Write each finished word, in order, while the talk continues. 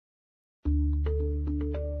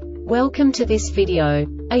Welcome to this video.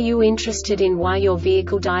 Are you interested in why your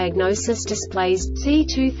vehicle diagnosis displays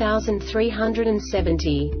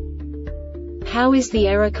C2370? How is the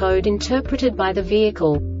error code interpreted by the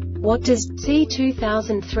vehicle? What does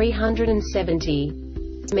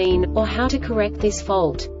C2370 mean, or how to correct this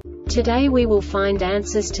fault? Today we will find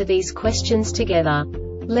answers to these questions together.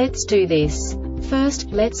 Let's do this.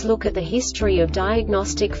 First, let's look at the history of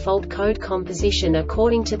diagnostic fault code composition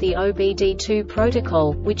according to the OBD2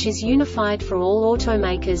 protocol, which is unified for all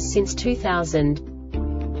automakers since 2000.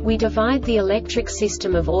 We divide the electric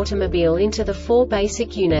system of automobile into the four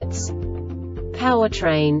basic units: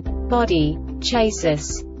 powertrain, body,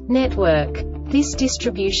 chassis, network. This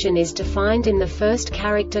distribution is defined in the first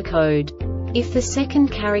character code. If the second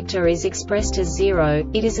character is expressed as 0,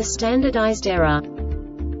 it is a standardized error.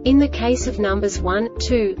 In the case of numbers 1,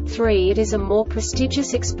 2, 3, it is a more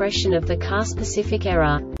prestigious expression of the car-specific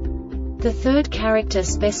error. The third character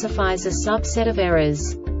specifies a subset of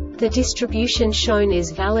errors. The distribution shown is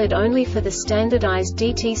valid only for the standardized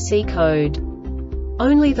DTC code.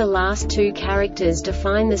 Only the last two characters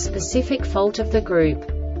define the specific fault of the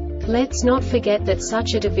group. Let's not forget that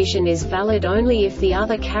such a division is valid only if the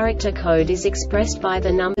other character code is expressed by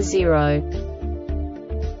the number 0.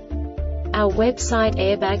 Our website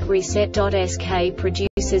airbagreset.sk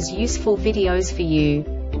produces useful videos for you.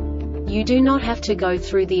 You do not have to go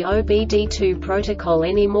through the OBD2 protocol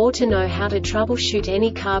anymore to know how to troubleshoot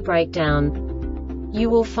any car breakdown. You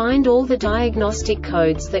will find all the diagnostic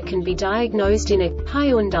codes that can be diagnosed in a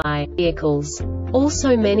Hyundai vehicles.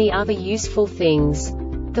 Also many other useful things.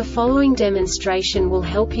 The following demonstration will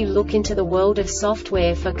help you look into the world of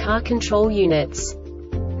software for car control units.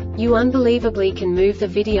 You unbelievably can move the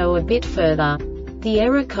video a bit further. The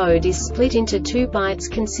error code is split into 2 bytes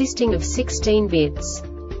consisting of 16 bits.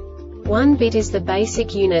 1 bit is the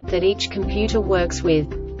basic unit that each computer works with.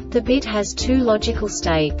 The bit has 2 logical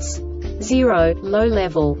states: 0, low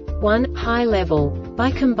level, 1, high level.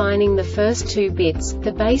 By combining the first 2 bits,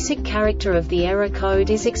 the basic character of the error code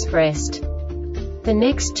is expressed. The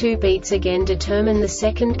next 2 bits again determine the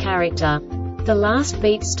second character. The last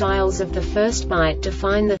beat styles of the first byte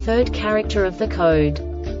define the third character of the code.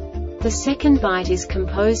 The second byte is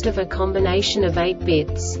composed of a combination of 8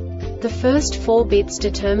 bits. The first 4 bits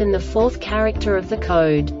determine the fourth character of the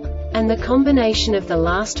code. And the combination of the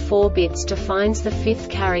last 4 bits defines the fifth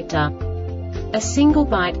character. A single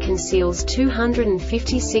byte conceals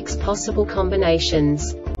 256 possible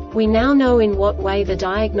combinations. We now know in what way the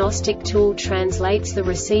diagnostic tool translates the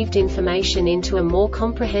received information into a more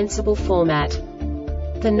comprehensible format.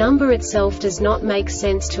 The number itself does not make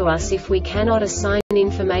sense to us if we cannot assign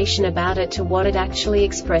information about it to what it actually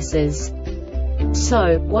expresses.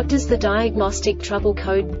 So, what does the Diagnostic Trouble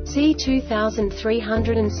Code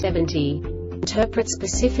C2370 interpret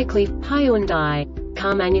specifically for Hyundai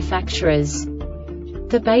car manufacturers?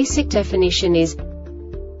 The basic definition is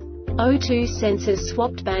O2 sensors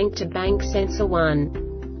swapped bank to bank sensor 1.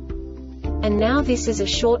 And now this is a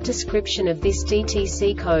short description of this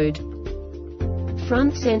DTC code.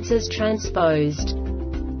 Front sensors transposed.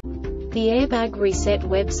 The Airbag Reset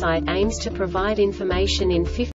website aims to provide information in 50